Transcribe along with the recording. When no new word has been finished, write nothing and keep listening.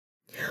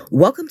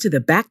Welcome to the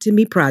Back to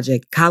Me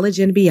Project, College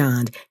and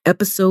Beyond,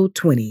 Episode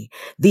 20,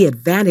 The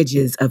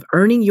Advantages of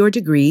Earning Your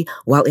Degree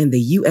While in the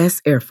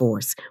U.S. Air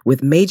Force,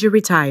 with Major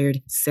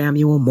Retired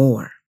Samuel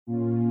Moore.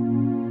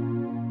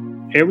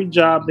 Every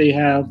job they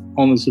have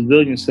on the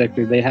civilian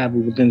sector, they have it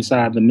within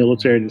inside the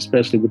military, and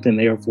especially within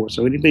the Air Force.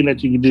 So anything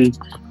that you can do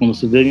on the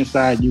civilian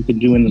side, you can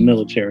do in the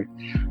military.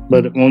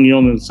 But when you're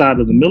on the side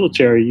of the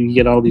military, you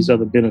get all these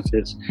other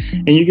benefits,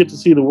 and you get to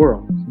see the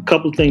world. A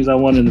couple of things I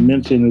wanted to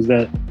mention is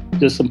that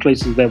just some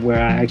places that where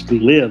I actually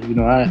live. You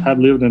know, I've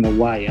lived in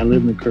Hawaii. I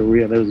lived in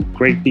Korea. There was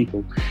great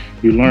people.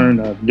 You learn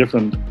a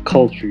different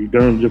culture. You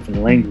learn a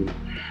different language.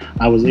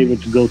 I was able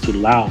to go to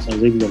Laos. I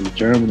was able to go to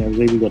Germany. I was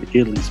able to go to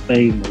Italy,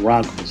 Spain,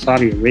 Morocco,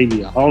 Saudi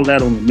Arabia, all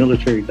that on the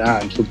military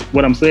dime. So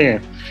what I'm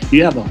saying,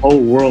 you have the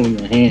whole world in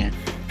your hand.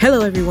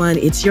 Hello, everyone.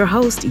 It's your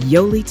host,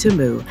 Yoli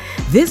Tamu.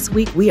 This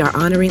week, we are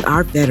honoring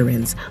our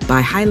veterans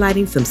by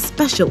highlighting some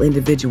special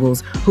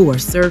individuals who are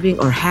serving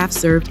or have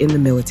served in the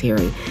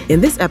military.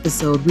 In this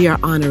episode, we are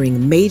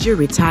honoring Major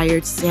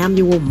Retired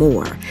Samuel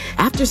Moore.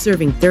 After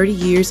serving 30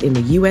 years in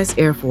the U.S.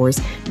 Air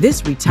Force,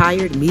 this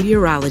retired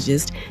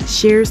meteorologist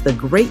shares the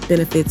great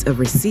benefits of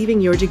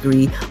receiving your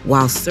degree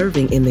while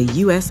serving in the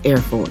U.S. Air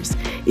Force.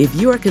 If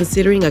you are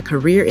considering a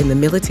career in the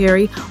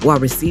military while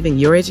receiving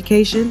your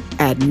education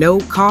at no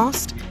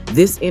cost,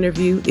 this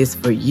interview is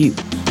for you.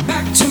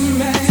 Back to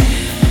me.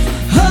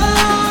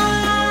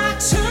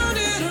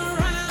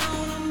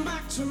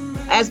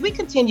 As we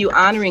continue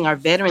honoring our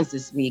veterans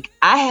this week,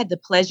 I had the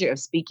pleasure of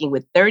speaking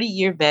with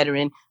 30-year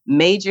veteran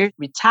Major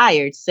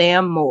Retired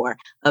Sam Moore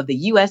of the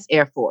U.S.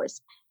 Air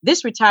Force.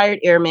 This retired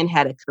airman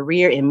had a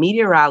career in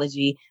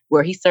meteorology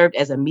where he served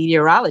as a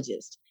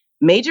meteorologist.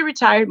 Major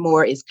Retired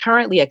Moore is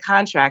currently a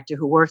contractor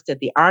who works at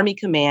the Army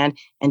Command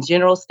and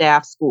General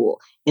Staff School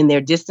in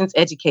their Distance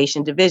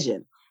Education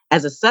Division.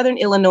 As a Southern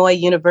Illinois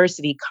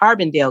University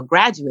Carbondale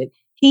graduate,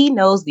 he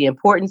knows the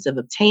importance of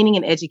obtaining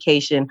an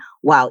education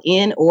while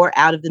in or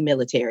out of the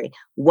military.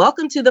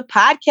 Welcome to the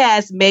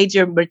podcast,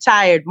 Major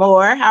Retired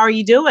Moore. How are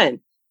you doing?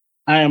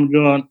 I am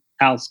doing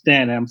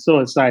outstanding. I'm so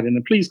excited.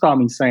 And please call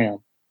me Sam.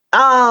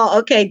 Oh,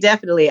 okay.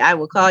 Definitely. I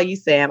will call you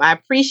Sam. I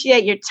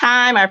appreciate your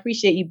time. I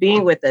appreciate you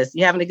being with us.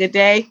 You having a good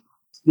day?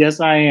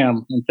 Yes, I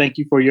am. And thank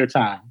you for your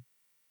time.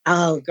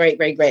 Oh, great.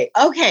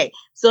 Okay.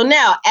 So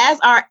now, as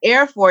our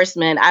Air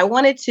Forceman,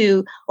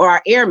 or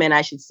our airmen,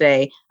 I should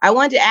say, I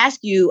wanted to ask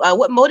you,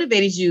 what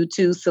motivated you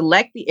to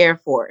select the Air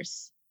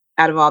Force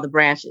out of all the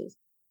branches?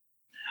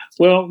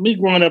 Well, me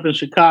growing up in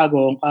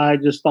Chicago, I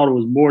just thought it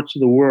was more to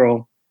the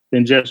world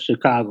than just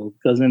Chicago.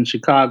 Because in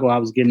Chicago, I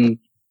was getting,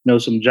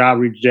 some job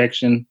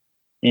rejection,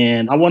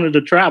 and I wanted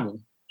to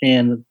travel.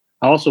 And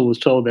I also was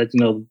told that,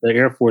 the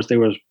Air Force, they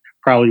were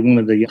probably one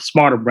of the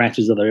smarter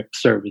branches of the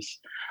service.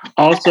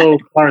 Also, as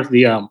far as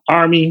the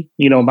Army,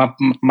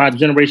 my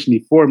generation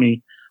before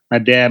me, my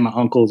dad, my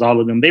uncles, all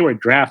of them, they were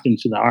drafted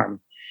into the Army.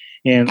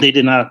 And they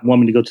did not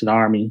want me to go to the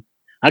Army.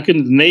 I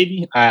couldn't do the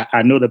Navy.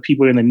 I know that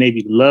people in the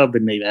Navy love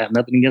the Navy. I have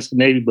nothing against the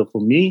Navy, but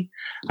for me,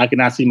 I could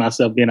not see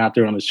myself being out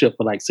there on a ship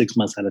for like 6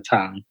 months at a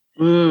time.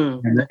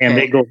 And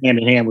they go hand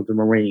in hand with the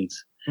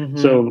Marines. Mm-hmm.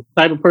 So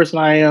the type of person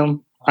I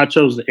am, I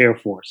chose the Air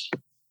Force.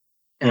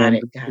 Got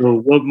it. So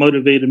what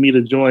motivated me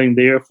to join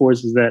the Air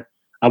Force is that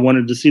I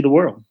wanted to see the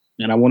world.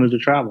 And I wanted to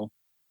travel.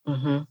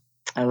 Mm-hmm.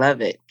 I love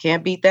it.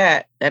 Can't beat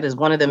that. That is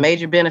one of the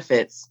major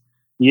benefits.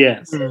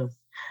 Yes. Mm-hmm.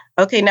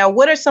 Okay, now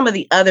what are some of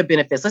the other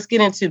benefits? Let's get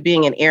into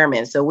being an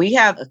airman. So we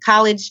have a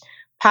college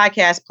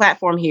podcast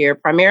platform here,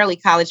 primarily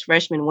college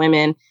freshman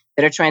women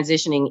that are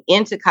transitioning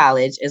into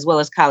college, as well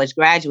as college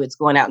graduates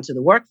going out into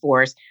the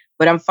workforce.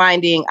 But I'm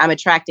finding I'm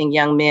attracting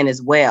young men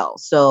as well.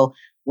 So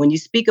when you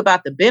speak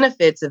about the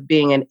benefits of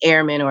being an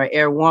airman or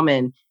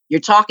airwoman, you're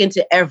talking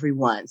to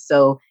everyone.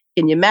 So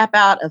can you map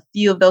out a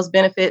few of those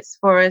benefits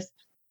for us?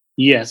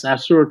 Yes, I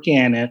sure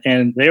can.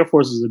 And the Air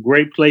Force is a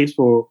great place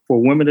for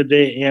women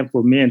today and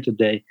for men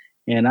today.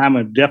 And I'm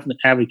a definite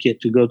advocate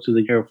to go to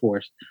the Air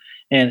Force.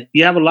 And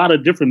you have a lot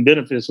of different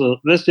benefits. So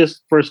let's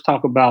just first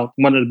talk about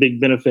one of the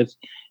big benefits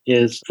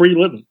is free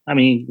living. I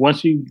mean,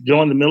 once you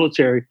join the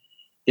military,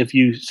 if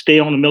you stay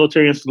on the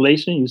military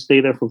installation, you stay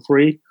there for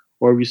free.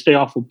 Or if you stay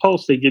off of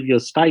post, they give you a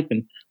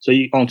stipend. So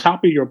on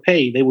top of your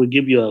pay, they would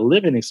give you a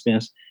living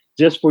expense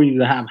just for you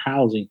to have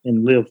housing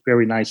and live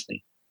very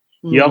nicely.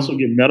 Mm. You also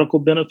get medical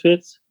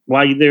benefits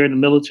while you're there in the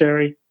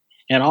military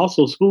and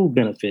also school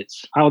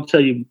benefits. I'll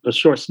tell you a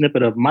short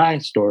snippet of my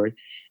story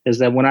is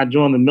that when I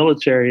joined the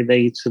military,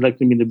 they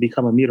selected me to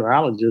become a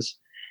meteorologist.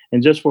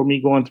 And just for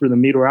me going through the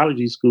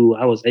meteorology school,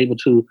 I was able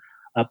to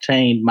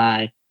obtain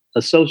my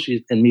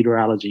associate in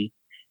meteorology.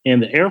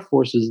 And the Air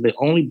Force is the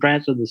only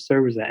branch of the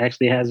service that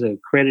actually has an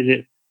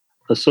accredited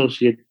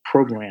associate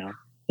program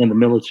in the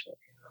military.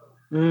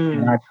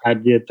 And I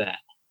did that.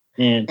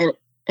 And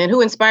who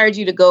inspired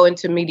you to go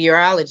into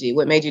meteorology?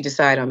 What made you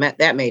decide on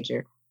that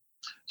major?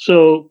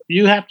 So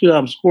you have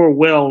to score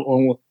well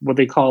on what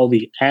they call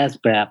the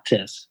ASVAB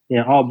test.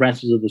 Yeah, all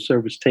branches of the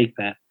service take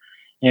that.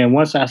 And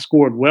once I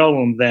scored well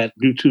on that,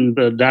 due to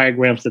the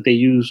diagrams that they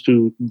use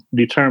to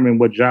determine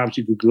what jobs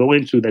you could go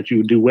into that you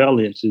would do well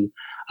into,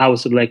 I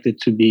was selected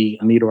to be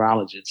a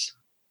meteorologist.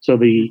 So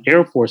the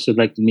Air Force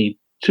selected me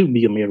to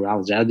be a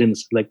meteorologist. I didn't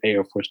select the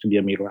Air Force to be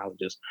a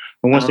meteorologist.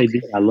 But once they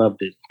did, I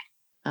loved it.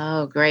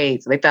 Oh,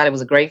 great. So they thought it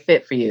was a great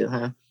fit for you,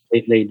 huh?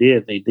 They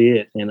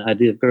did. And I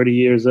did 30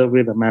 years of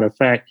it. As a matter of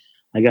fact,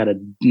 I got a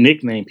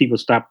nickname. People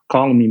stopped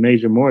calling me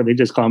Major Moore. They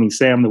just call me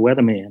Sam the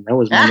Weatherman. That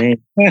was my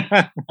name.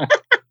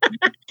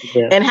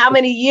 Yeah. And how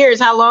many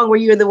years? How long were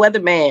you the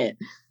weatherman?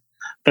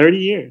 30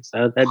 years.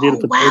 I did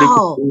it for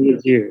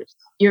 30 years.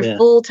 You're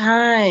full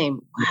time.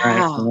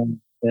 Wow. Right.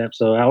 Yeah.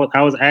 So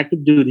I was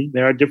active duty.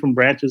 There are different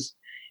branches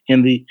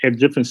in the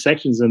different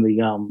sections in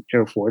the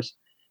Air Force.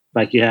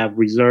 Like you have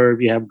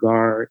reserve, you have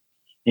guard,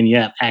 and you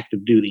have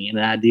active duty. And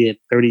I did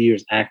 30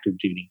 years active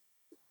duty.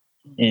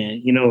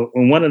 And,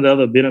 and one of the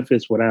other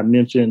benefits, what I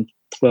mentioned,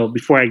 well,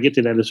 before I get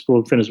to that, let's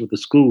finish with the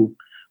school,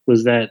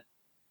 was that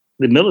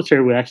the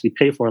military would actually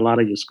pay for a lot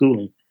of your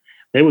schooling.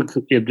 They would,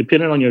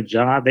 depending on your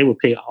job, they would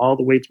pay all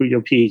the way through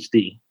your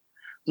PhD.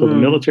 So the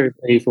military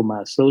paid for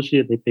my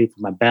associate, they paid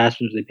for my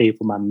bachelor's, they paid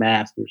for my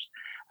master's.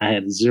 I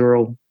had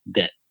zero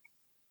debt.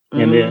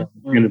 And then,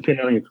 and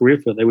depending on your career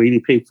field, they would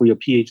either pay for your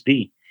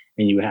PhD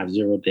and you would have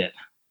zero debt.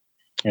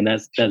 And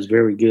that's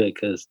very good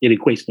because it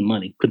equates to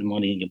money. Put the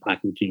money in your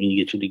pocket when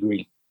you get your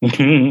degree.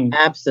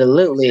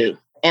 Absolutely.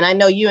 And I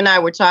know you and I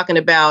were talking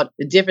about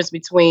the difference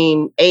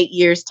between 8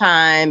 years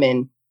time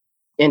and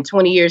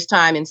 20 years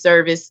time in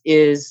service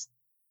is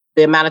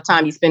the amount of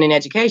time you spend in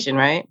education,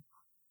 right?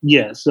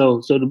 Yeah.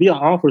 So to be an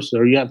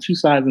officer, you have two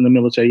sides in the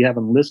military. You have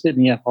enlisted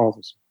and you have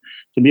officer.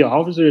 To be an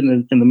officer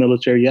in the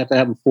military, you have to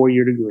have a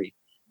 4-year degree.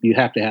 You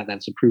have to have that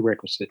as a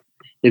prerequisite.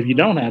 If you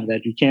don't have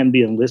that, you can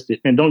be enlisted.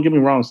 And don't get me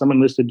wrong, some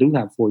enlisted do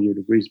have 4-year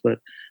degrees, but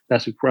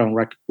that's a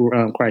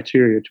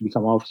criteria to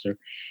become officer.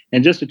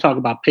 And just to talk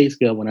about pay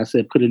scale, when I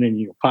said put it in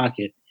your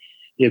pocket,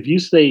 if you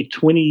stay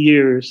 20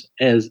 years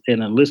as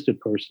an enlisted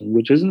person,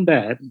 which isn't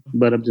bad,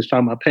 but I'm just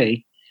talking about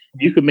pay,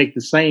 you could make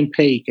the same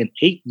pay in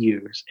 8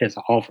 years as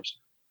an officer.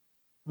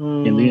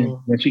 And then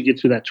once you get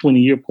to that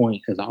 20-year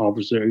point as an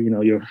officer,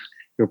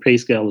 your pay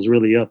scale is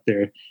really up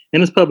there.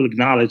 And it's public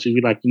knowledge. If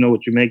you'd like to know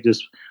what you make,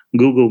 just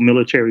Google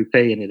military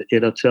pay and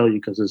it'll tell you,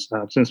 because it's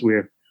since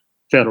we're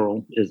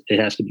federal, it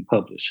has to be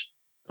published.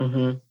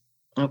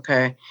 Mm-hmm.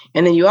 Okay.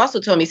 And then you also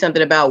told me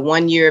something about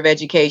 1 year of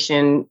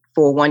education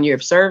for 1 year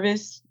of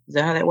service. Is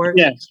that how that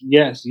works?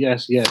 Yes.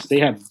 They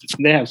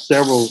have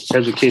several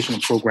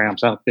educational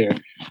programs out there.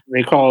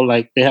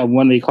 They have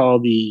one they call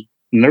the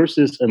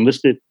Nurses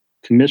Enlisted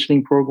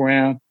Commissioning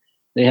Program.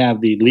 They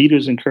have the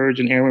Leaders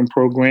Encouraging Airmen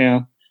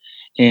Program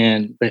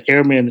and the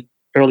Airmen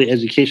Early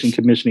Education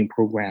Commissioning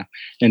Program.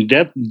 And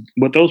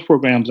what those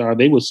programs are,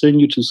 they will send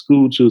you to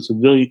school to a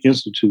civilian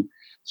institute.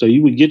 So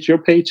you would get your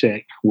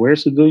paycheck, wear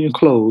civilian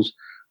clothes,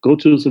 go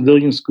to a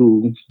civilian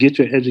school, get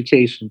your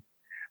education.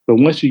 But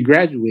once you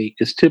graduate,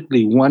 it's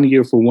typically 1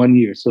 year for 1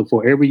 year. So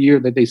for every year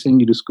that they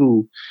send you to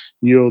school,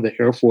 you owe the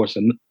Air Force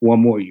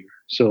one more year.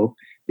 So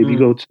if you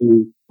go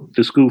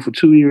to school for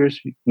 2 years,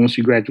 once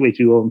you graduate,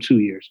 you owe them 2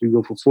 years. You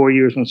go for 4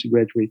 years, once you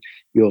graduate,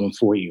 you owe them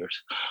 4 years.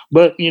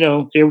 But,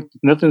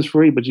 nothing's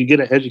free, but you get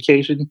an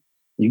education.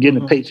 You're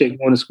getting a paycheck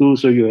going to school,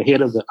 so you're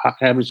ahead of the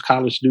average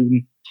college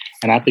student.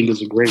 And I think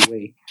it's a great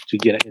way to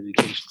get an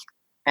education.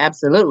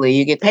 Absolutely.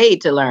 You get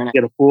paid to learn it.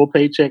 Get a full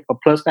paycheck,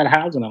 plus that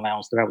housing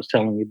allowance that I was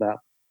telling you about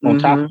on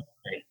top of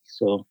it.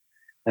 So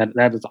that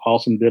is an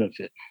awesome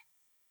benefit.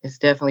 It's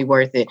definitely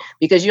worth it,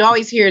 because you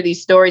always hear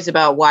these stories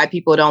about why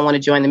people don't want to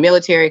join the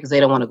military because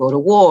they don't want to go to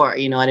war.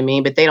 You know what I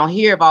mean? But they don't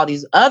hear of all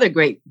these other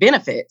great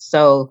benefits.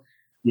 So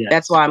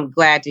that's why I'm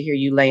glad to hear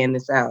you laying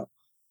this out.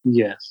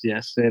 Yes.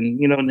 And,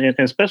 and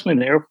especially in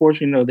the Air Force,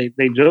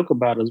 they joke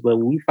about us, but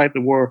we fight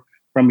the war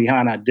from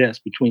behind our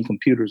desk between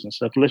computers and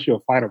stuff, unless you're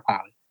a fighter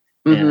pilot.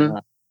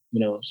 And,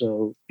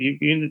 so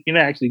you're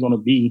not actually going to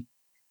be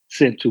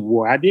sent to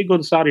war. I did go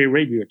to Saudi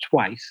Arabia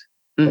twice,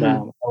 but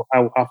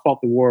I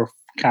fought the war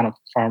kind of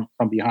from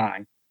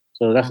behind.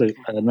 So that's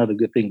another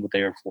good thing with the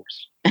Air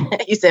Force.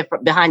 You said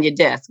from behind your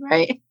desk,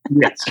 right?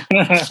 Yes.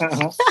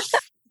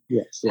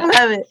 Yes. I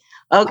love it.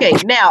 Okay.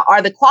 Now,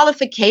 are the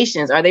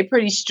qualifications, are they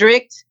pretty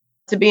strict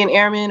to be an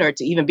airman or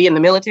to even be in the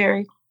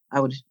military? I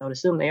would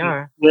assume they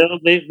are. Well,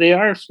 they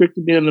are strict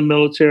to be in the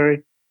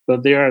military,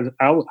 but they are.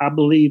 I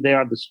believe they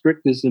are the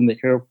strictest in the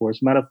Air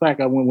Force. Matter of fact,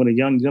 I went with a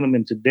young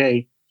gentleman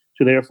today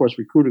to the Air Force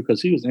recruiter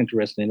because he was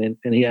interested in it,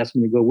 and he asked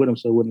me to go with him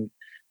so I wouldn't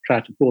try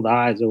to pull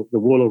the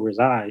wool over his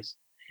eyes.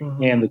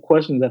 And the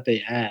questions that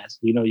they ask,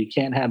 you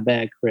can't have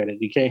bad credit,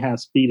 you can't have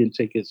speeding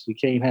tickets, you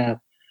can't have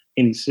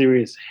any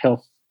serious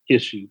health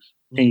issues,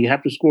 and you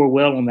have to score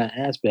well on that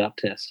ASVAB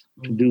test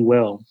to do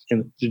well,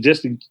 and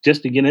just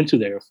to get into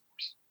the Air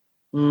Force.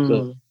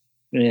 So,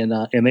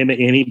 and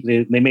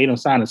they made him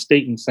sign a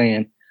statement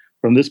saying,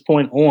 from this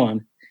point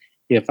on,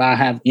 if I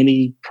have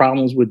any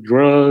problems with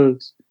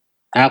drugs,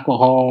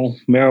 alcohol,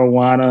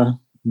 marijuana,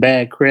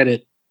 bad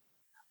credit,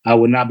 I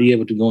would not be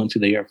able to go into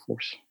the Air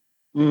Force.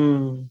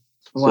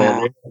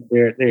 Wow.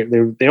 So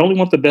they only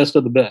want the best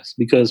of the best,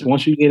 because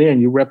once you get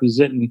in, you're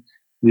representing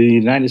the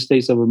United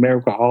States of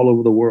America all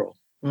over the world.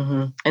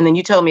 And then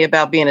you told me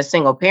about being a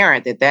single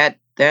parent, that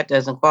that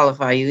doesn't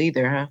qualify you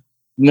either, huh?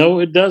 No,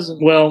 it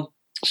doesn't. Well,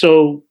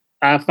 so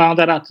I found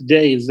that out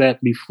today is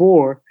that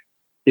before,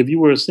 if you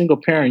were a single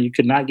parent, you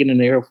could not get in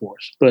the Air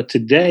Force. But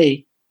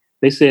today,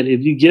 they said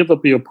if you give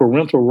up your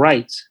parental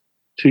rights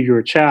to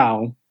your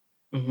child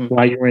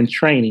while you're in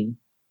training,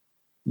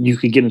 you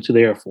could get into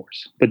the Air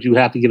Force. But you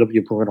have to give up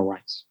your parental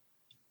rights.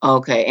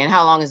 Okay. And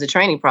how long is the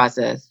training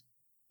process?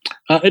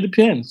 It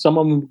depends. Some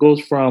of them goes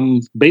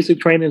from basic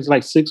training is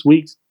like 6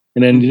 weeks,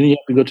 and then you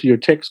have to go to your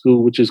tech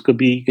school, which could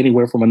be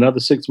anywhere from another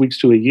 6 weeks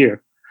to a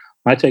year.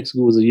 My tech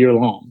school was a year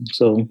long,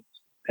 so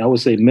I would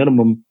say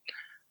minimum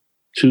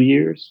 2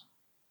 years,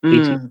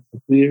 18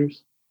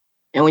 years.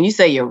 And when you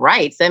say your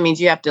rights, that means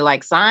you have to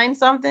like sign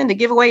something to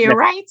give away your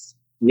rights?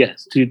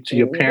 Yes, to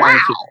your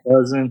parents,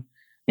 your cousin,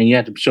 and you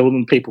have to show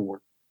them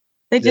paperwork.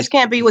 They just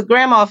can't be with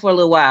grandma for a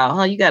little while,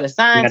 huh? You got to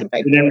sign some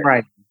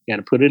paperwork. You got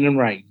to put it in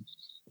writing.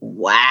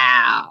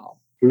 Wow.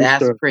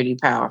 That's pretty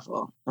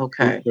powerful.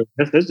 Okay.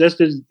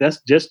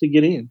 That's just to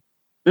get in.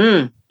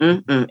 And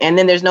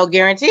then there's no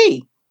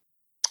guarantee.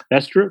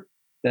 That's true.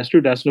 That's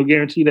no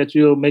guarantee that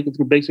you'll make it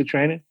through basic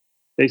training.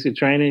 Basic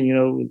training,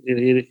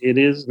 it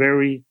is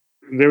very,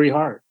 very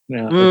hard.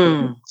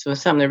 So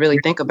it's something to really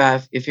think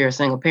about if you're a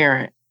single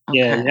parent. Okay.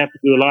 Yeah, you have to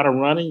do a lot of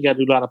running. You got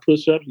to do a lot of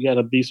push-ups. You got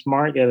to be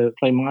smart. You got to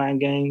play mind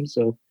games.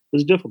 So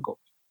it's difficult.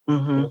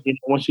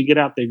 Once you get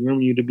out there,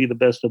 groom you to be the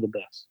best of the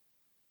best.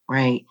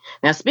 Right.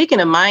 Now,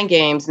 speaking of mind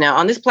games, now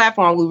on this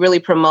platform, we really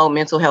promote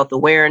mental health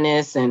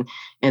awareness and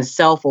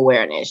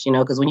self-awareness,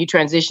 because when you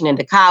transition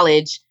into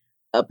college,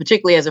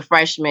 particularly as a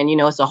freshman,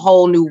 it's a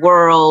whole new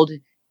world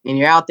and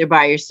you're out there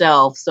by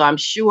yourself. So I'm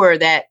sure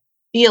that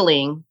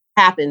feeling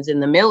happens in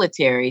the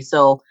military.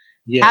 So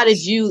how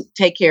did you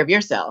take care of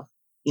yourself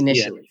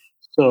initially?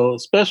 So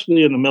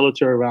especially in the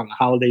military around the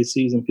holiday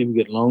season, people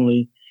get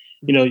lonely.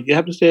 You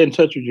have to stay in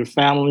touch with your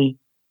family,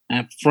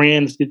 have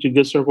friends, get your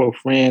good circle of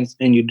friends.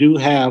 And you do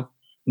have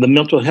the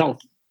mental health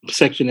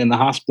section in the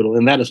hospital,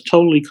 and that is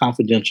totally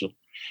confidential.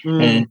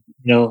 And,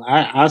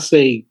 I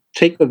say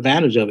take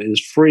advantage of it. It's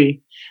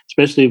free,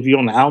 especially if you're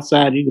on the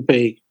outside. You can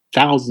pay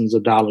thousands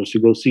of dollars to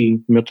go see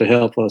mental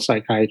health or a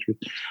psychiatrist.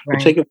 Right.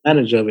 But take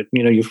advantage of it.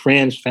 Your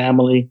friends,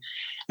 family.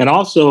 And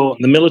also,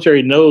 the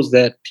military knows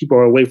that people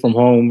are away from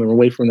home and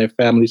away from their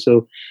family,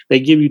 so they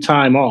give you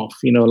time off.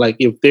 Like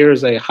if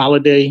there's a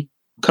holiday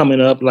coming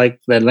up,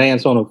 like that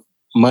lands on a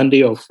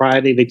Monday or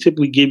Friday, they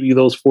typically give you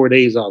those 4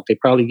 days off. They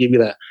probably give you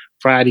that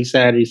Friday,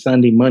 Saturday,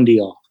 Sunday, Monday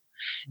off.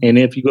 And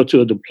if you go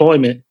to a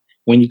deployment,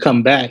 when you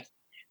come back,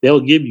 they'll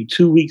give you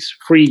 2 weeks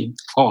free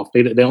off.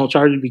 They don't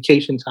charge you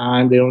vacation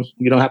time.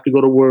 You don't have to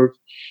go to work.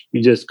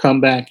 You just come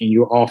back and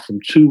you're off from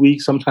 2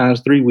 weeks, sometimes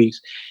 3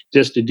 weeks,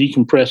 just to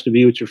decompress, to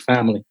be with your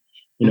family.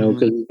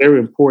 Because it's very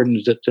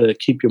important to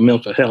keep your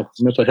mental health.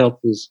 Mental health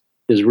is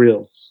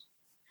real.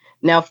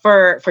 Now,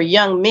 for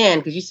young men,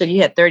 because you said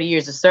you had 30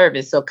 years of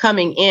service, so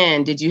coming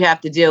in, did you have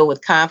to deal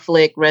with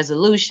conflict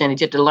resolution? Did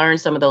you have to learn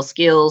some of those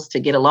skills to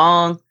get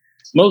along?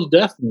 Most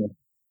definitely.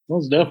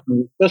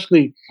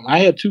 Especially, I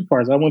had two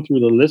parts. I went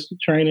through the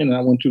enlisted training and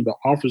I went through the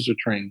officer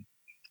training.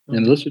 And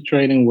enlisted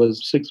training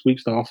was 6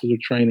 weeks. The officer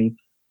training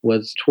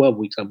was 12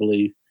 weeks, I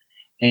believe.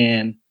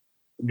 And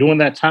during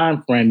that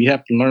time frame, you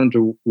have to learn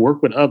to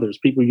work with others,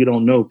 people you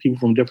don't know, people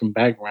from different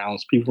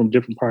backgrounds, people from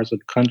different parts of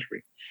the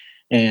country.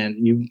 And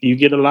you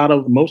get a lot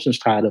of emotions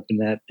tied up in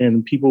that,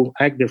 and people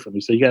act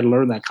differently. So you got to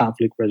learn that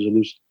conflict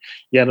resolution.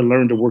 You got to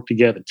learn to work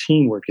together.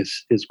 Teamwork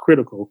is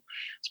critical,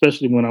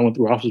 especially when I went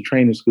through officer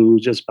training school. It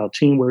was just about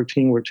teamwork,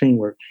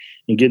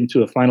 and getting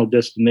to a final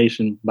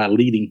destination by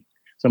leading.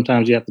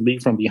 Sometimes you have to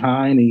lead from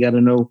behind, and you got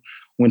to know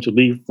when to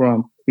lead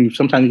from.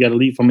 Sometimes you got to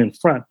lead from in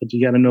front, but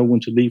you got to know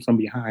when to lead from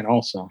behind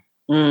also.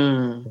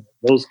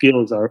 Those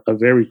skills are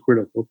very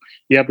critical.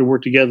 You have to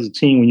work together as a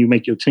team when you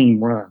make your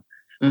team run.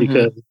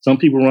 Because some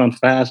people run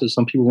faster,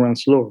 some people run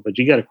slower, but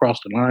you got to cross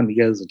the line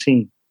together as a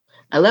team.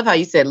 I love how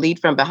you said lead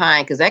from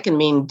behind, because that can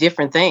mean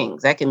different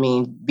things. That can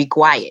mean be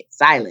quiet,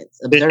 silence,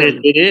 observe.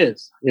 It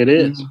is.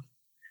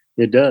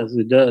 It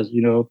does.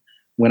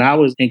 When I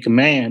was in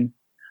command,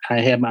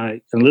 I had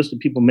my enlisted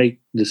people make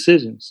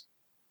decisions,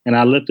 and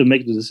I let them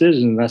make the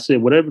decision. And I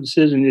said, whatever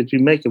decision that you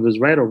make, if it's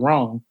right or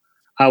wrong,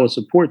 I would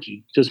support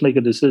you. Just make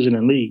a decision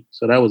and lead.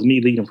 So that was me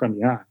leading from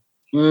behind.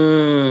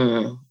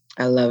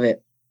 I love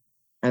it.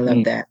 I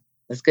love that.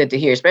 That's good to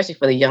hear, especially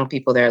for the young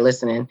people that are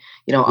listening.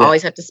 You don't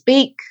always have to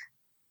speak.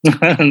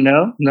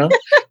 No.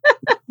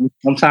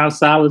 Sometimes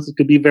silence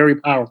could be very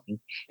powerful.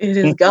 It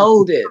is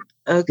golden.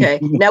 Okay.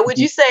 Now, would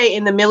you say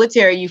in the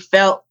military you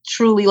felt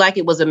truly like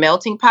it was a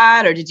melting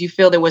pot, or did you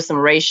feel there was some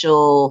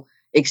racial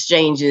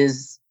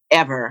exchanges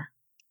ever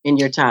in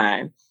your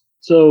time?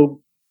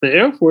 So the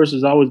Air Force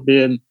has always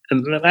been,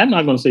 and I'm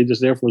not going to say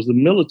just Air Force, the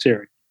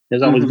military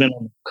has always been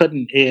on the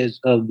cutting edge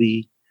of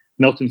the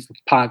melting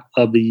pot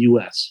of the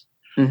U.S.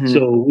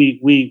 So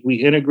we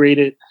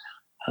integrated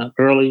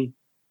early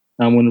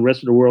when the rest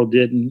of the world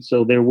didn't.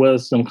 So there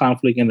was some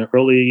conflict in the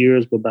earlier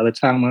years, but by the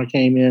time I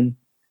came in,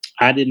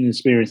 I didn't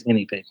experience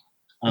anything.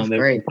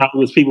 There probably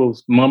was people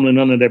mumbling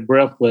under their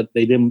breath, but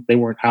they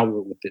weren't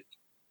outward with it.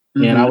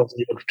 and I was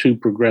able to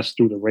progress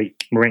through the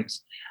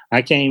ranks.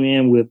 I came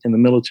in the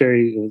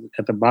military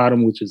at the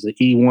bottom, which is the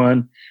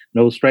E1,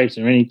 no stripes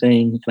or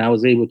anything, and I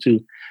was able to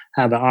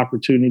have the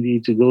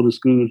opportunity to go to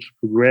school, to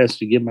progress,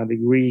 to get my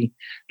degree,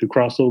 to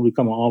cross over,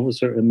 become an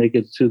officer, and make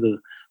it to the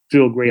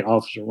field grade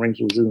officer ranks,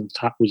 which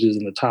is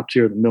in the top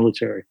tier of the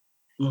military.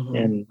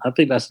 And I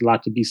think that's a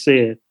lot to be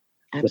said.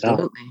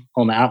 Absolutely. Without,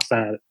 on the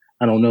outside,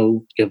 I don't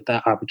know if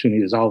that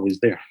opportunity is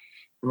always there.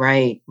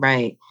 Right.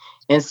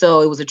 And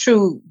so it was a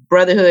true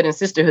brotherhood and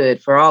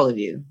sisterhood for all of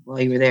you while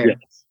you were there.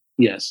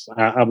 Yes,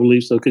 I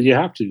believe so, because you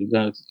have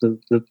to.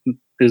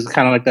 It's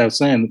kind of like that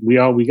saying, we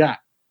all we got.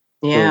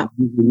 Yeah. So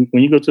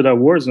when you go to that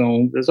war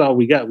zone, that's all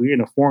we got. We're in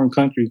a foreign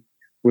country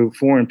with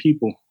foreign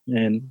people,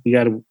 and we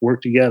got to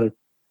work together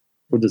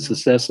for the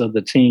success of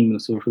the team,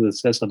 and so for the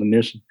success of the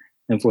mission,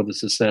 and for the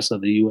success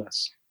of the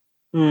U.S.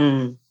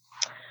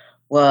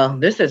 Well,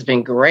 this has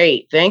been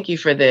great. Thank you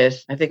for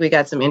this. I think we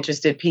got some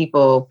interested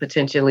people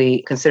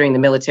potentially considering the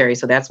military.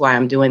 So that's why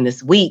I'm doing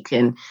this week.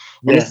 And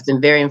this has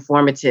been very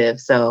informative.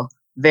 So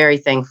very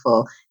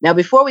thankful. Now,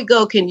 before we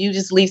go, can you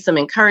just leave some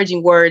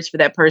encouraging words for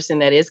that person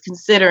that is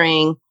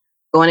considering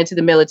going into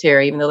the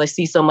military, even though they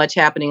see so much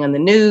happening on the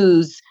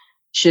news?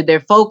 Should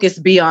their focus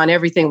be on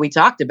everything we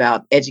talked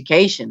about,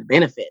 education,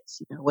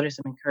 benefits? What are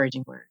some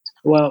encouraging words?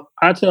 Well,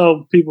 I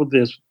tell people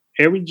this.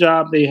 Every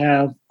job they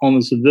have on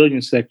the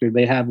civilian sector,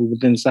 they have it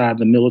within inside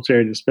the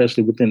military,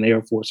 especially within the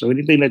Air Force. So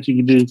anything that you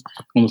can do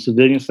on the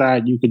civilian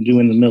side, you can do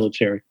in the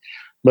military.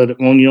 But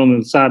when you're on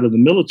the side of the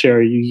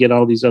military, you get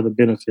all these other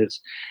benefits,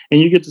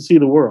 and you get to see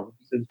the world.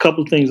 A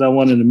couple of things I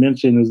wanted to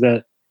mention is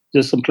that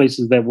just some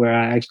places where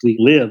I actually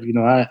live.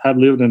 I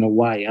lived in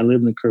Hawaii. I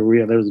lived in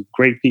Korea. There was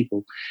great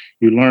people.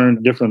 You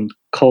learn different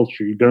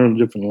culture. You learn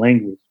different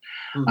language.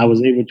 I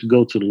was able to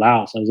go to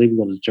Laos. I was able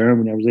to go to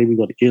Germany. I was able to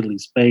go to Italy,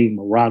 Spain,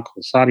 Morocco,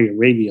 Saudi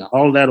Arabia,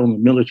 all that on the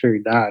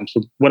military dime.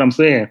 So what I'm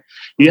saying,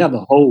 you have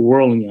the whole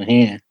world in your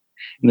hand.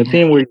 And the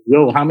thing where you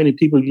go, how many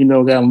people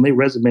got on their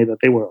resume that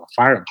they were a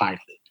fighter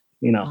pilot?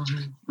 You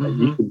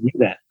can do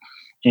that.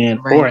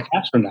 Or an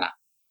astronaut.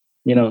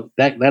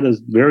 That is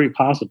very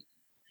possible.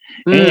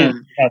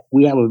 And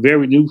we have a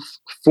very new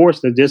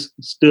force that just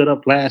stood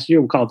up last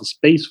year. We call it the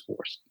Space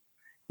Force.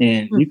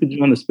 And you could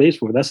join the Space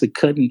Force. That's the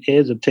cutting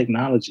edge of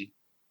technology.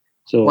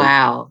 So,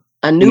 wow.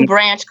 A new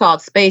branch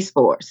called Space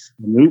Force.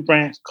 A new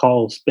branch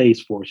called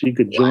Space Force. You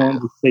could join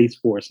the Space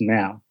Force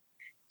now.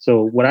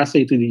 So what I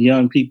say to the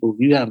young people,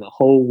 you have the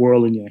whole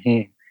world in your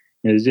hand.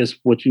 And it's just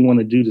what you want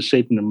to do to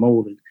shape and to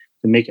mold it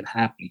to make it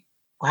happen.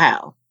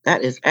 Wow.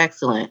 That is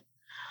excellent.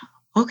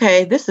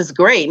 Okay. This is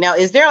great. Now,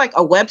 is there like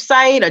a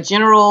website, a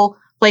general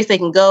place they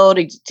can go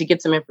to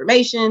get some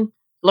information,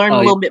 learn a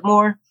little bit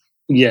more?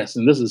 Yes,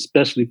 and this is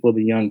especially for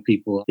the young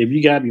people. If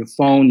you got your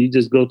phone, you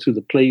just go to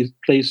the Play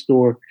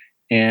Store,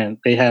 and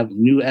they have a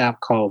new app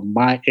called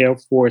My Air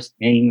Force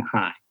Aim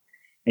High.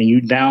 And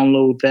you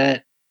download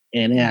that,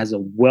 and it has a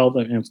wealth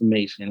of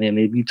information. And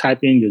if you type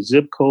in your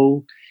zip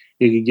code,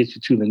 it can get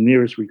you to the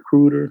nearest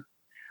recruiter.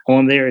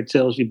 On there, it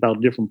tells you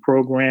about different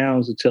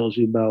programs. It tells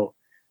you about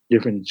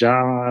different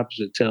jobs.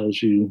 It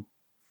tells you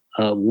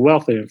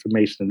wealth of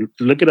information.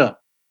 Look it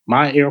up.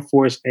 My Air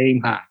Force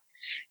Aim High.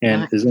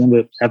 And it's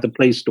at the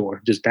Play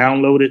Store. Just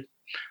download it,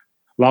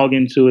 log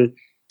into it,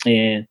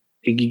 and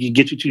it can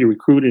get you to your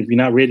recruiter. If you're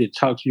not ready to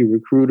talk to your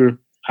recruiter,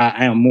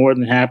 I am more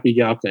than happy.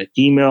 Y'all can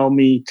email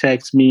me,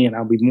 text me, and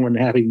I'll be more than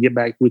happy to get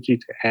back with you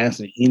to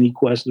answer any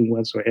question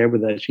whatsoever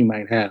that you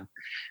might have.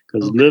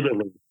 Because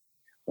literally,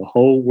 the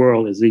whole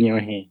world is in your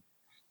hand.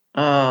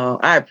 Oh,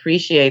 I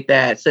appreciate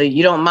that. So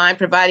you don't mind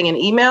providing an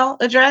email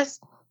address?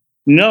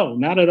 No,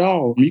 not at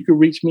all. You can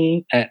reach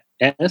me at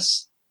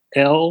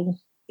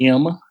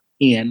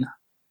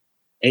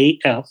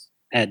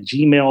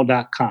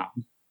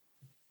slmnaf@gmail.com.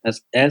 That's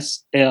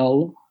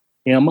SLMN,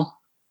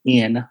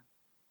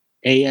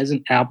 A as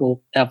in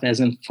Apple, F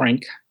as in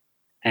Frank,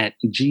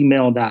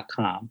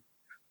 @gmail.com.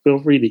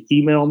 Feel free to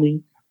email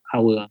me. I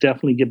will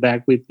definitely get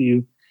back with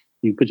you.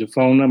 You put your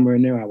phone number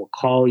in there. I will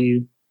call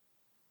you,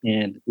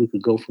 and we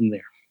could go from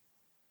there.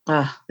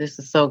 This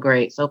is so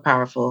great, so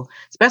powerful,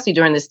 especially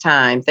during this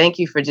time. Thank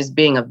you for just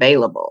being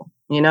available.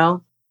 This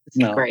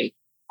is great.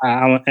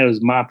 It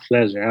was my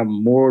pleasure.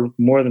 I'm more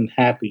than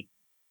happy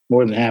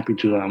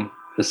to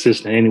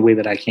assist in any way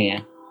that I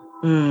can.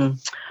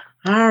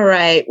 All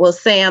right. Well,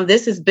 Sam,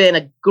 this has been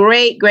a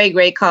great, great,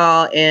 great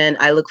call. And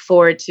I look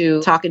forward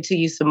to talking to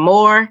you some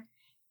more.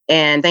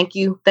 And thank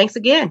you. Thanks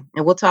again.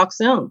 And we'll talk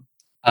soon.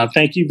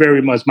 Thank you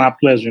very much. My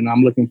pleasure. And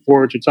I'm looking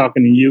forward to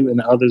talking to you and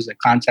the others that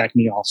contact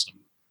me also.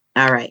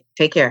 All right.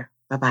 Take care.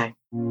 Bye-bye.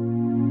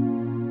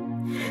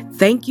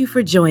 Thank you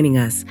for joining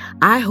us.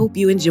 I hope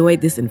you enjoyed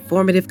this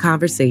informative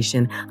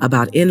conversation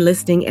about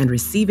enlisting and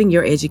receiving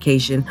your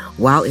education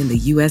while in the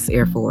U.S.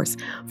 Air Force.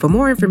 For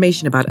more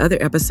information about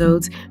other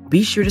episodes,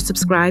 be sure to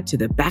subscribe to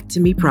the Back to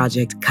Me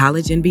Project,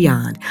 College and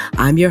Beyond.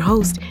 I'm your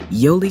host,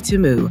 Yoli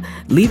Tamu.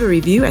 Leave a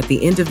review at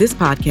the end of this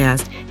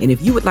podcast, and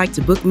if you would like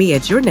to book me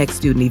at your next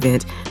student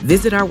event,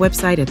 visit our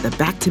website at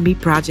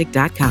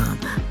thebacktomeproject.com.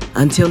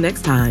 Until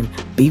next time,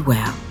 be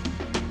well.